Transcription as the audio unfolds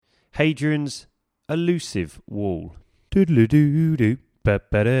Hadrian's Elusive Wall. Doodle-doo-doo,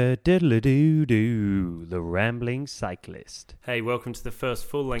 ba-ba-da, diddle-doo-doo, The Rambling Cyclist. Hey, welcome to the first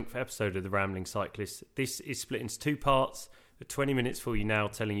full-length episode of The Rambling Cyclist. This is split into two parts, with 20 minutes for you now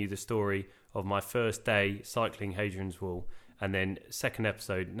telling you the story of my first day cycling Hadrian's Wall, and then second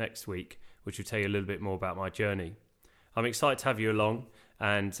episode next week, which will tell you a little bit more about my journey. I'm excited to have you along,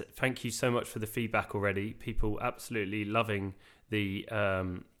 and thank you so much for the feedback already. People absolutely loving the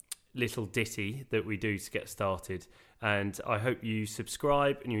little ditty that we do to get started, and I hope you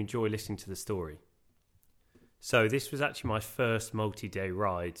subscribe and you enjoy listening to the story. So this was actually my first multi-day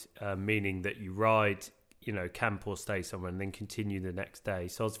ride, meaning that you ride, camp or stay somewhere and then continue the next day.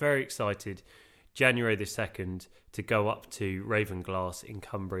 So I was very excited, January the 2nd, to go up to Ravenglass in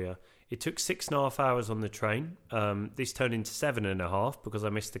Cumbria. It took 6.5 hours on the train. This turned into 7.5 because I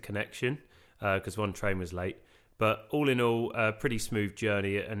missed the connection because one train was late. But all in all, a pretty smooth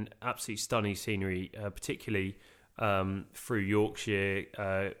journey and absolutely stunning scenery, particularly through Yorkshire,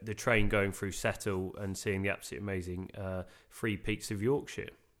 the train going through Settle and seeing the absolutely amazing Three Peaks of Yorkshire.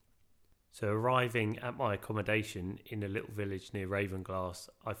 So arriving at my accommodation in a little village near Ravenglass,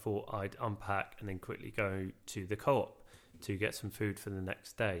 I thought I'd unpack and then quickly go to the co-op to get some food for the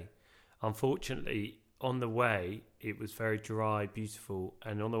next day. Unfortunately, on the way, it was very dry, beautiful,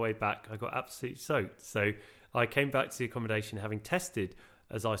 and on the way back, I got absolutely soaked. So I came back to the accommodation having tested,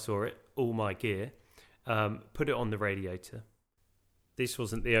 as I saw it, all my gear, put it on the radiator. This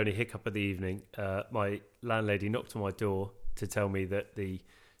wasn't the only hiccup of the evening. My landlady knocked on my door to tell me that the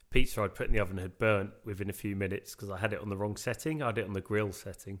pizza I'd put in the oven had burnt within a few minutes because I had it on the wrong setting. I had it on the grill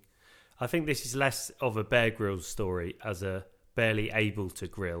setting. I think this is less of a Bear Grylls story as a barely able to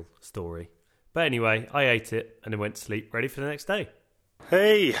grill story. But anyway, I ate it and then went to sleep, ready for the next day.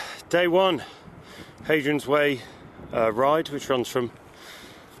 Hey, day one, Hadrian's Way ride, which runs from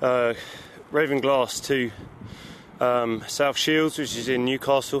Ravenglass to South Shields, which is in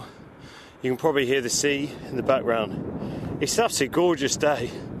Newcastle. You can probably hear the sea in the background. It's an absolutely gorgeous day.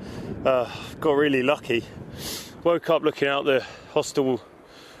 Got really lucky. Woke up looking out the hostel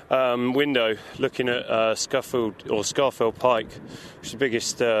window, looking at Scafell Pike, which is the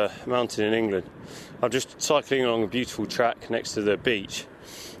biggest mountain in England. I'm just cycling along a beautiful track next to the beach.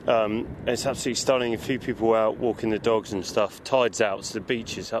 It's absolutely stunning. A few people out walking the dogs and stuff. Tide's out, so the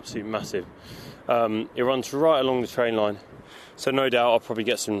beach is absolutely massive. It runs right along the train line, so no doubt I'll probably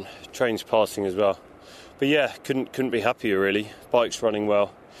get some trains passing as well. But yeah, couldn't be happier really. Bike's running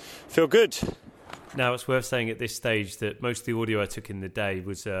well. Feel good. Now, it's worth saying at this stage that most of the audio I took in the day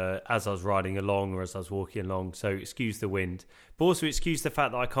was as I was riding along or as I was walking along, so excuse the wind. But also excuse the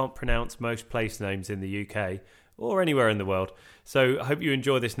fact that I can't pronounce most place names in the UK or anywhere in the world. So I hope you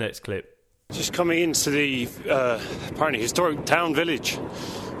enjoy this next clip. Just coming into the apparently historic town village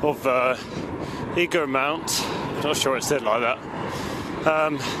of Eager Mount. I'm not sure it's said like that.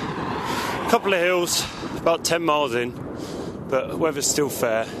 A couple of hills, about 10 miles in. But weather's still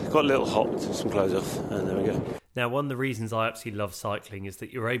fair. Got a little hot, took some clothes off, and there we go. Now, one of the reasons I absolutely love cycling is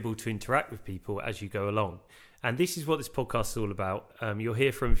that you're able to interact with people as you go along. And this is what this podcast is all about. You'll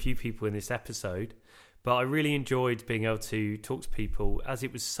hear from a few people in this episode, but I really enjoyed being able to talk to people as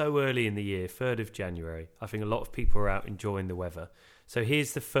it was so early in the year, 3rd of January. I think a lot of people are out enjoying the weather. So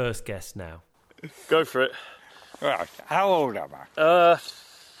here's the first guest now. Go for it. Right, how old am I?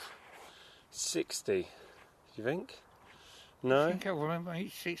 60, do you think? No? I think I remember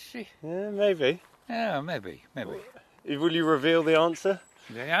 60. Yeah, maybe. Yeah, maybe. Will you reveal the answer?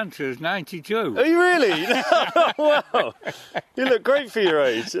 The answer is 92. Are you really? Wow. You look great for your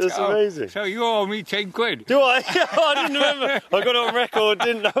age. That's amazing. So you owe me 10 quid. Do I? I didn't remember. I got it on record.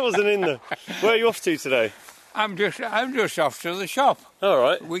 I wasn't in there. Where are you off to today? I'm just off to the shop. All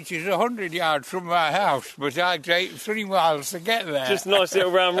right. Which is 100 yards from my house, but I take 3 miles to get there. Just a nice little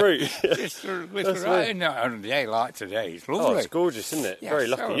round route. Just right on a day like today. It's lovely. Oh, it's gorgeous, isn't it? Yes, very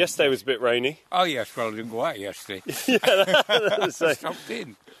lucky. So Yesterday was a bit rainy. Oh, yes, well, I didn't go out yesterday. Yeah, that's I stopped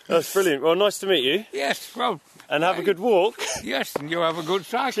in. That's brilliant. Well, nice to meet you. Yes, well. And have a good walk. Yes, and you have a good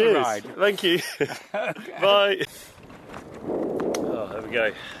cycle Cheers. ride. Thank you. Okay. Bye. Oh, there we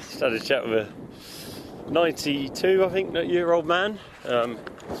go. Just had a chat with a 92, I think, year-old man.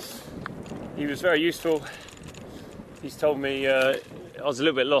 He was very useful. He's told me, I was a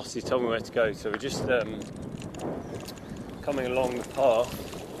little bit lost, he told me where to go, so we're just coming along the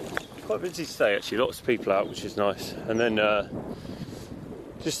path. Quite busy today actually, lots of people out, which is nice. And then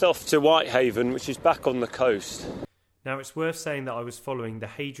just off to Whitehaven, which is back on the coast. Now, it's worth saying that I was following the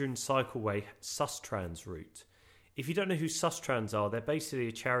Hadrian Cycleway Sustrans route. If you don't know who Sustrans are, they're basically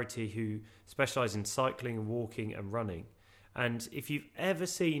a charity who specialise in cycling and walking and running. And if you've ever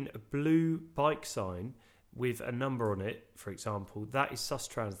seen a blue bike sign with a number on it, for example, that is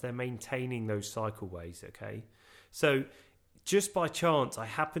Sustrans. They're maintaining those cycleways, okay? So just by chance, I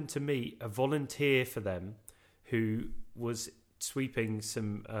happened to meet a volunteer for them who was sweeping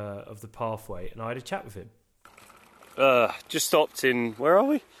some of the pathway, and I had a chat with him. Just stopped in... Where are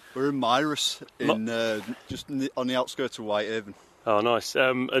we? We're in Myrus, on the outskirts of Whitehaven. Oh, nice.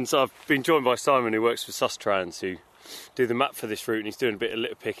 And so I've been joined by Simon, who works for Sustrans, who do the map for this route, and he's doing a bit of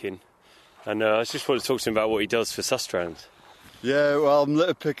litter picking. And I just wanted to talk to him about what he does for Sustrans. Yeah, well, I'm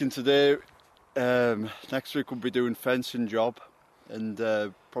litter picking today. Next week we'll be doing fencing job, and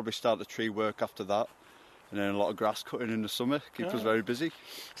probably start the tree work after that. And then a lot of grass cutting in the summer. Keeps us very busy.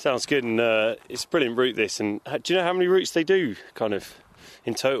 Sounds good, and it's a brilliant route, this. And do you know how many routes they do, kind of,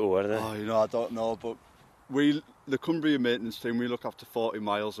 in total? I don't know. I don't know, but the Cumbria maintenance team, we look after 40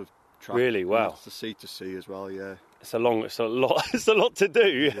 miles of track. Really? Wow. That's the sea to sea as well, yeah. It's a lot. It's a lot to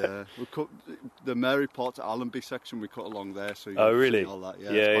do. Yeah, we cut the Maryport to Allenby section. We cut along there, so you really? see all that.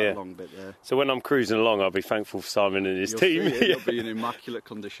 Yeah, yeah, it's quite a long bit there. So when I'm cruising along, I'll be thankful for Simon and his team. You'll be in immaculate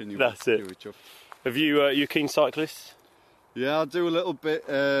condition. That's it. Have you a keen cyclist? Yeah, I do a little bit.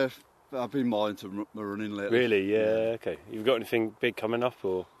 I've been more into my running lately. Really? Yeah. Okay. You've got anything big coming up,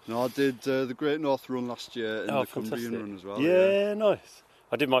 or? No, I did the Great North Run last year and the Cumbrian Run as well. Yeah, nice.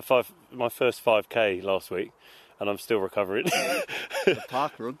 I did my first 5k last week, and I'm still recovering. The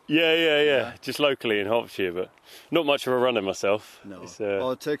park run? Yeah. Just locally in Hertfordshire, but not much of a runner myself. No. Well,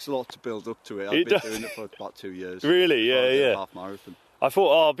 it takes a lot to build up to it. I've been doing it for about 2 years. Really? Yeah. Half marathon. I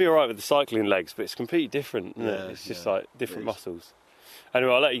thought, I'll be all right with the cycling legs, but it's completely different. Isn't it? It's just like different muscles.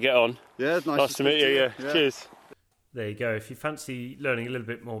 Anyway, I'll let you get on. Yeah, nice to meet you. Yeah. Cheers. There you go. If you fancy learning a little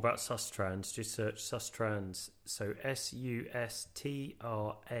bit more about Sustrans, just search Sustrans. So Sustrans.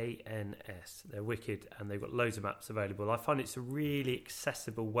 They're wicked, and they've got loads of maps available. I find it's a really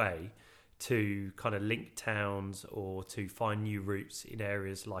accessible way to kind of link towns or to find new routes in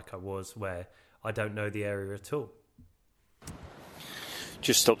areas like I was, where I don't know the area at all.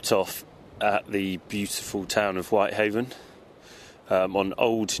 Just stopped off at the beautiful town of Whitehaven on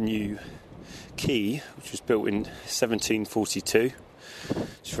Old New Quay, which was built in 1742.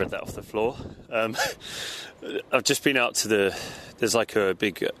 Just read that off the floor. I've just been out to there's like a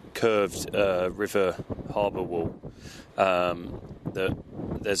big curved river harbour wall.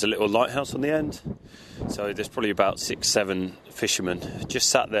 There's a little lighthouse on the end. So there's probably about 6-7 fishermen. Just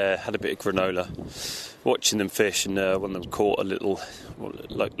sat there, had a bit of granola, watching them fish, and one of them caught a little,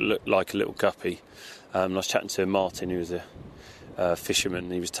 looked like a little guppy. I was chatting to Martin, who was a fisherman,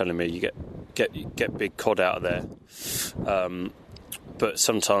 and he was telling me you get big cod out of there. But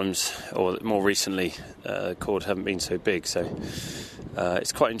sometimes, or more recently, cod haven't been so big. So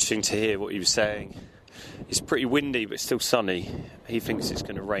it's quite interesting to hear what he was saying. It's pretty windy, but still sunny. He thinks it's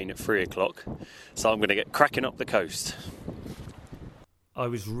going to rain at 3 o'clock, so I'm going to get cracking up the coast. I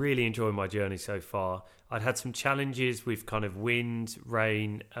was really enjoying my journey so far. I'd had some challenges with kind of wind,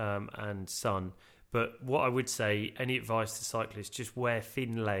 rain, and sun. But what I would say, any advice to cyclists, just wear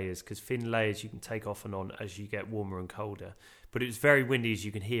thin layers, because thin layers you can take off and on as you get warmer and colder. But it was very windy, as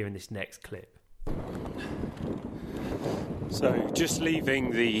you can hear in this next clip. So just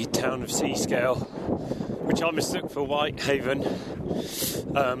leaving the town of Seascale, which I mistook for Whitehaven.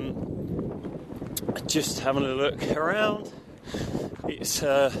 Just having a look around. It's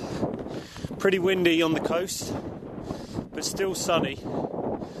pretty windy on the coast, but still sunny.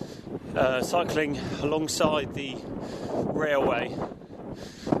 Cycling alongside the railway,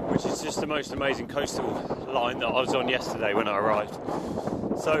 which is just the most amazing coastal line that I was on yesterday when I arrived.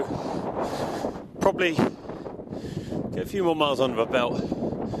 So probably get a few more miles under my belt,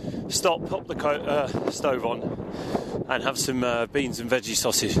 stop, pop the stove on, and have some beans and veggie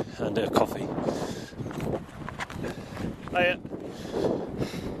sausage and coffee. Oh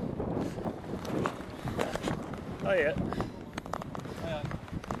yeah.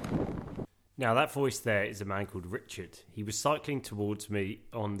 Now, that voice there is a man called Richard. He was cycling towards me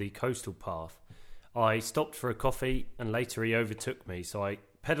on the coastal path. I stopped for a coffee, and later he overtook me, so I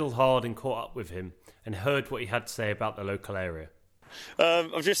pedalled hard and caught up with him and heard what he had to say about the local area.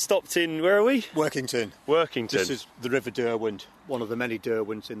 I've just stopped in, where are we? Workington. This is the River Derwent, one of the many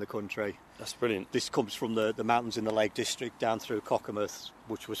Derwents in the country. That's brilliant. This comes from the mountains in the Lake District down through Cockermouth,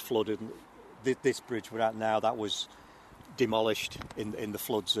 which was flooded. This bridge we're at now, that was demolished in the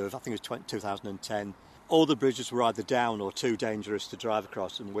floods of, I think it was 2010. All the bridges were either down or too dangerous to drive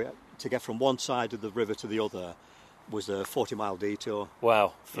across, and to get from one side of the river to the other was a 40-mile detour.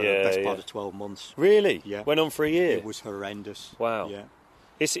 Wow. For the best part of 12 months. Really? Yeah. Went on for a year? It was horrendous. Wow. Yeah.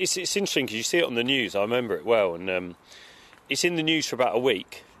 It's interesting because you see it on the news. I remember it well, and it's in the news for about a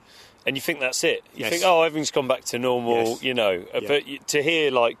week, and you think that's it. You Yes. think, oh, everything's gone back to normal, Yes. you know. But to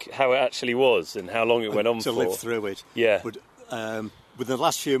hear like how it actually was and how long it went on to for, live through it. Yeah. But within the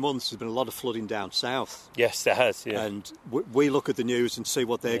last few months, there's been a lot of flooding down south. Yes, there has. Yeah. And we look at the news and see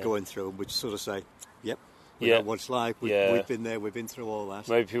what they're going through, and we sort of say, yep, we know what it's like. We've been there, we've been through all that.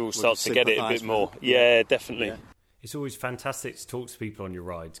 Maybe people We'll start to get it a bit more. Yeah, definitely. Yeah. It's always fantastic to talk to people on your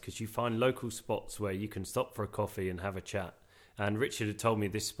rides because you find local spots where you can stop for a coffee and have a chat. And Richard had told me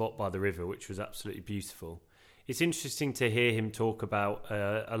this spot by the river, which was absolutely beautiful. It's interesting to hear him talk about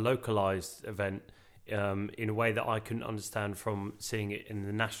a localised event in a way that I couldn't understand from seeing it in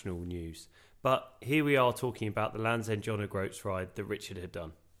the national news. But here we are talking about the Land's End John O'Groats ride that Richard had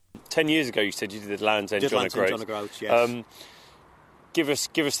done. 10 years ago, you said you did the Land's End John O'Groats. John O'Groats, yes.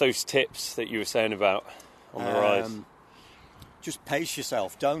 Give us those tips that you were saying about on the rise. Just pace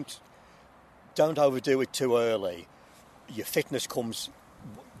yourself. Don't overdo it too early. Your fitness comes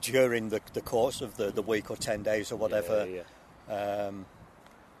during the course of the week or 10 days or whatever.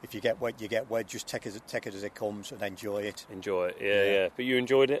 If you get wet, you get wet. Just take it as it comes and enjoy it. Enjoy it, yeah. But you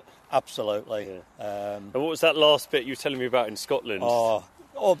enjoyed it? Absolutely. Yeah. And what was that last bit you were telling me about in Scotland? Well,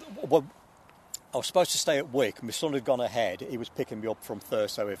 I was supposed to stay at Wick. My son had gone ahead. He was picking me up from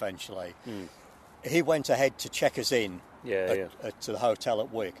Thurso eventually. He went ahead to check us in at the hotel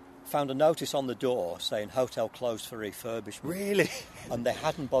at Wick. Found a notice on the door saying hotel closed for refurbishment. Really? And they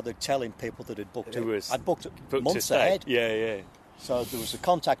hadn't bothered telling people that had booked it. I'd booked to months stay. ahead. Yeah. So there was a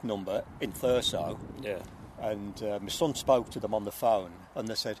contact number in Thurso. Yeah. And my son spoke to them on the phone, and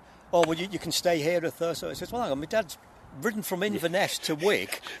they said, "Oh, well, you can stay here at Thurso." I said, "Well, hang on, my dad's ridden from Inverness to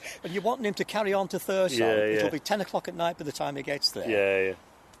Wick, and you're wanting him to carry on to Thurso. It'll be 10 o'clock at night by the time he gets there." Yeah.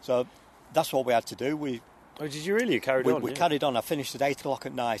 So that's what we had to do. Oh, did you really? You carried on? We carried on. I finished at 8 o'clock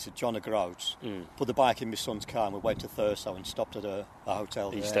at night at John O'Groats, put the bike in my son's car, and we went to Thurso and stopped at a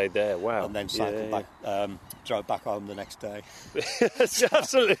hotel there. You stayed there, wow. And then cycled back, drove back home the next day. It's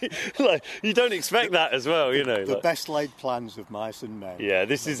absolutely, like, you don't expect that as well, you know. The best laid plans of mice and men. Yeah,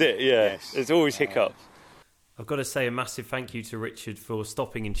 this is it, yeah. Yes. There's always hiccups. I've got to say a massive thank you to Richard for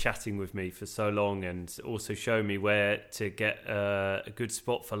stopping and chatting with me for so long and also showing me where to get a good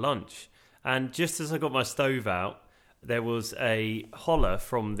spot for lunch. And just as I got my stove out, there was a holler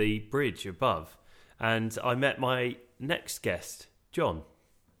from the bridge above, and I met my next guest, John.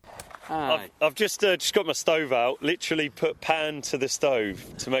 Hi. I've just got my stove out, literally put pan to the stove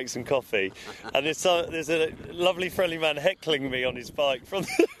to make some coffee, and there's a lovely friendly man heckling me on his bike from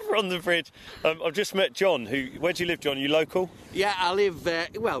the bridge. I've just met John. Where do you live, John? Are you local? Yeah, I live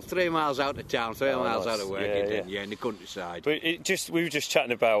 3 miles out of town, 3 miles nice. out of work, in the countryside. But we were just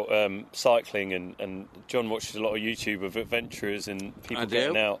chatting about cycling, and John watches a lot of YouTube of adventurers and people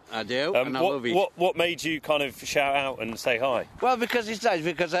getting out. I do, and I love it. What made you kind of shout out and say hi? Well, because it's nice,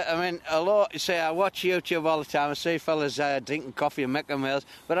 because a lot say I watch YouTube all the time, I see fellas drinking coffee and making meals,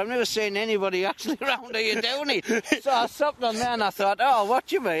 but I've never seen anybody actually around here doing it. So I stopped on there and I thought, I'll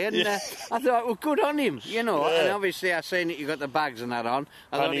watch him, and I thought, well, good on him, and obviously I seen that you got the bags and that on.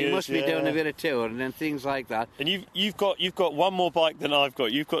 I thought he must be doing a bit of touring and things like that. And you've got one more bike than I've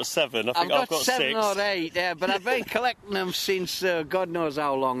got. You've got 7. I think I've got 7 6. or 8, but I've been collecting them since God knows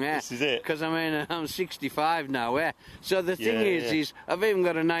how long. This is it. Because I'm 65 now. So the thing is I've even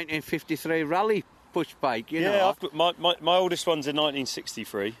got a 1953 rally push bike, you know. I've got my oldest one's a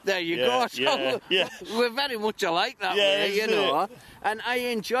 1963. There you go. So we're very much alike that way, you know. And I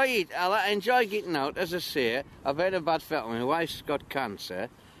enjoy it. I enjoy getting out. As I say, I've had a bad fit. My wife's got cancer.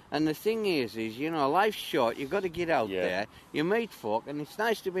 And the thing is, life's short. You've got to get out there. You meet folk, and it's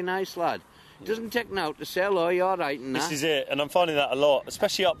nice to be nice, lad. It doesn't take now to say hello, you're right and that. This is it, and I'm finding that a lot,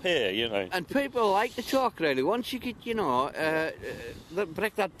 especially up here, you know. And people like to talk, really. Once you get,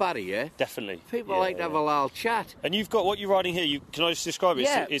 break that barrier. Definitely. People like to have a little chat. And you've got what you're riding here. Can I just describe it?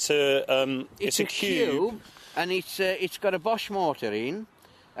 Yeah. It's a cube, and it's got a Bosch motor in,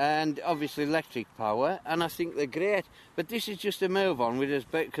 and obviously electric power. And I think they're great. But this is just a move on with us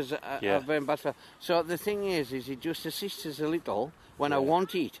because I've been bad for. So the thing is it just assists us a little when I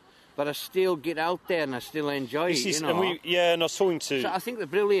want it. But I still get out there and I still enjoy it, And I was talking to... So I think they're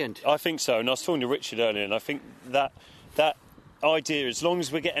brilliant. I think so, and I was talking to Richard earlier, and I think that idea, as long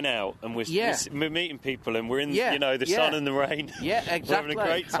as we're getting out and we're meeting people and we're in, the sun and the rain. Yeah, exactly. We're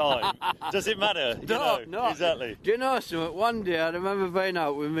having a great time. Does it matter? No. Exactly. Do you know something? One day I remember being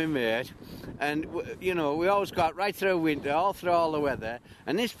out with my mate, and we always got right through winter, all through all the weather.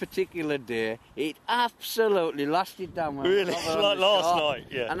 And this particular day, it absolutely lasted down. Really, like last night.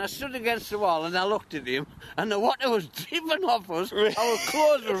 Yeah. And I stood against the wall and I looked at him, and the water was dripping off us. Really? Our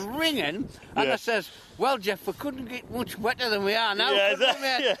clothes were wringing, and Yeah. I says, "Well, Jeff, we couldn't get much wetter than we are now." Yeah, could we,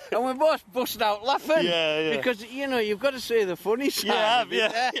 mate?" yeah. And we both busted out laughing. Yeah. Because you've got to see the funny side. have, of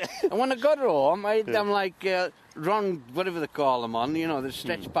it, yeah. And when I got home, I had them like Ron, whatever they call them on, the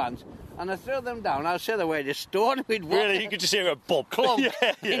stretch pants, and I threw them down. I said the way to stone with water. Really, you could just hear a bob. Clunk.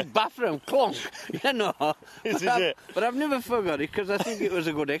 Yeah. In bathroom, clunk. This is it. But I've never forgot it because I think it was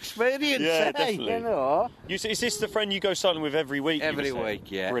a good experience. Yeah, definitely. Is this the friend you go cycling with every week? Every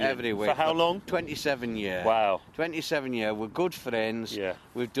week, yeah. Brilliant. Every week. For how long? 27 years. Wow. 27 years. We're good friends. Yeah.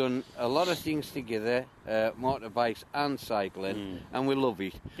 We've done a lot of things together, motorbikes and cycling, and we love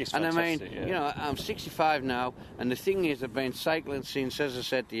it. It's and fantastic, yeah. I'm 65 now, and the thing is, I've been cycling since, as I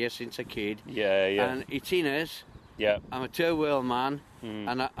said to you, since a kid. Yeah. And it's in us. Yeah. I'm a two-wheel man,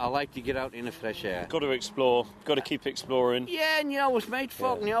 and I like to get out in the fresh air. Got to explore. Got to keep exploring. Yeah, and you always meet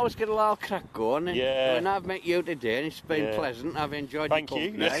folk, and you always get a little crack going. And, Yeah. And I've met you today, and it's been pleasant. I've enjoyed Thank your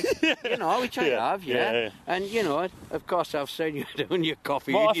you. company. Which I have, Yeah. And of course, I've seen you doing your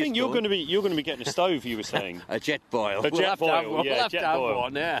coffee. Well, I and your think you're stuff. going to be getting a stove. You were saying A jet boil. A jet boil, We'll have jet to have boil.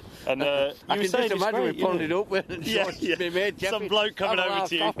 one, yeah. And I you can were just saying it's imagine great, we pulled it up with and Yeah. me mate Jeffy, Some bloke coming have a over little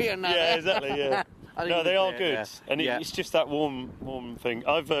to you. coffee and that. Yeah, exactly. Yeah. I think No, they it's are great, good, yeah. and Yeah. it's just that warm thing.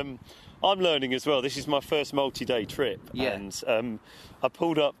 I'm learning as well. This is my first multi-day trip, Yeah. and I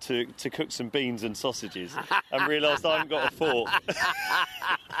pulled up to cook some beans and sausages, and realised I haven't got a fork.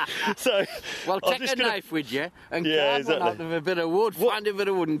 So, Well, I'm take just a gonna- knife with you and Yeah, carve exactly. one out of a bit of wood. Find a bit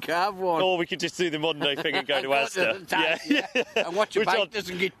of wood and carve one. Or we could just do the modern day thing and go to the Asda. time, yeah. And watch your Which I'll- bike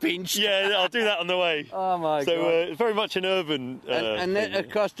doesn't get pinched. Yeah, I'll do that on the way. Oh my So God. very much an urban. And then, thing. of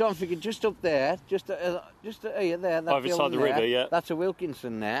course, don't forget, just up there, just here, there, that Either side of the building river, there, yeah. That's a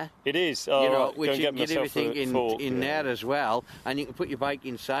Wilkinson there. It is. Oh, right. Which Go and you get can get myself everything a fork. in there as well, and you can put your bike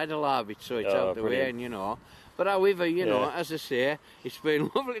inside a lot of it, so it's Oh, out the way, brilliant. and But however, Yeah. as I say, it's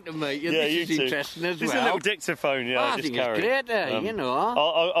been lovely to meet you. Yeah, This you is too. interesting as This well. is a little dictaphone, yeah. I I'll just think carry. it's great,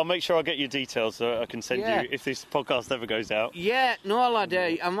 I'll make sure I get your details so I can send Yeah. you if this podcast ever goes out. Yeah, no, lad,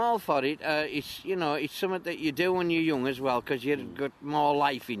 I'm all for it. It's something that you do when you're young as well, because you've got more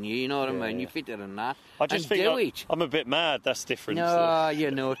life in you. You know what I mean? Yeah. You're fitter than that. I just and think do it. I'm a bit mad. That's different. No,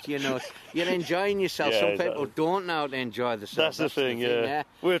 you're not. You're enjoying yourself. Yeah, Some exactly. people don't know how to enjoy themselves. That's the thing. Yeah,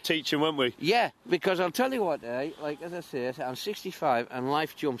 we were teaching, weren't we? Yeah, because I'll tell you what, like as I say, I'm 65 and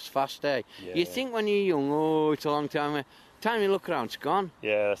life jumps fast, Yeah. You think when you're young, oh, it's a long time. Time you look around, it's gone.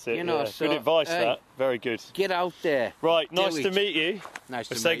 Yeah, that's it. Yeah. So, good advice. hey, That very good. Get out there. Right, Do nice to it. meet you. Nice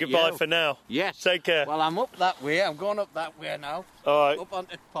to We'll say meet goodbye you. for now. Yes. Take care. Well, I'm up that way. I'm going up that way now. All right, Up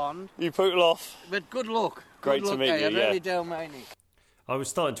onto the pond. you poodle off. But good luck. Great Good to luck, meet you, I yeah. really do mean it. I was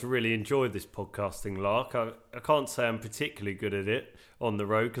starting to really enjoy this podcasting lark. I can't say I'm particularly good at it on the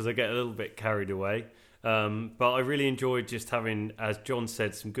road because I get a little bit carried away. But I really enjoyed just having, as John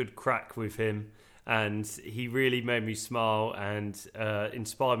said, some good crack with him. And he really made me smile and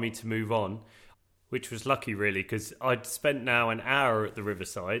inspired me to move on, which was lucky really because I'd spent now an hour at the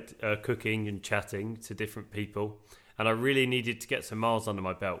riverside cooking and chatting to different people. And I really needed to get some miles under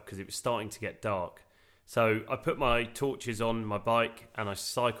my belt because it was starting to get dark. So I put my torches on my bike and I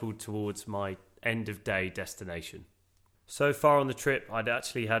cycled towards my end of day destination. So far on the trip, I'd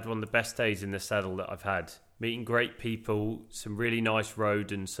actually had one of the best days in the saddle that I've had. Meeting great people, some really nice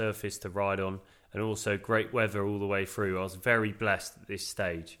road and surface to ride on, and also great weather all the way through. I was very blessed at this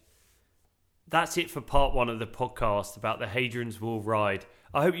stage. That's it for part 1 of the podcast about the Hadrian's Wall ride.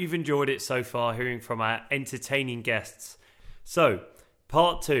 I hope you've enjoyed it so far, hearing from our entertaining guests. So,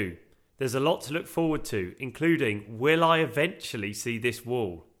 part 2. There's a lot to look forward to, including, will I eventually see this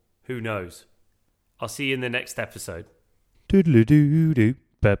wall? Who knows? I'll see you in the next episode. Doodle-doo-doo,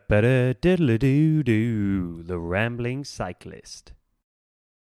 ba-ba-da, diddle-doo-doo, the Rambling Cyclist.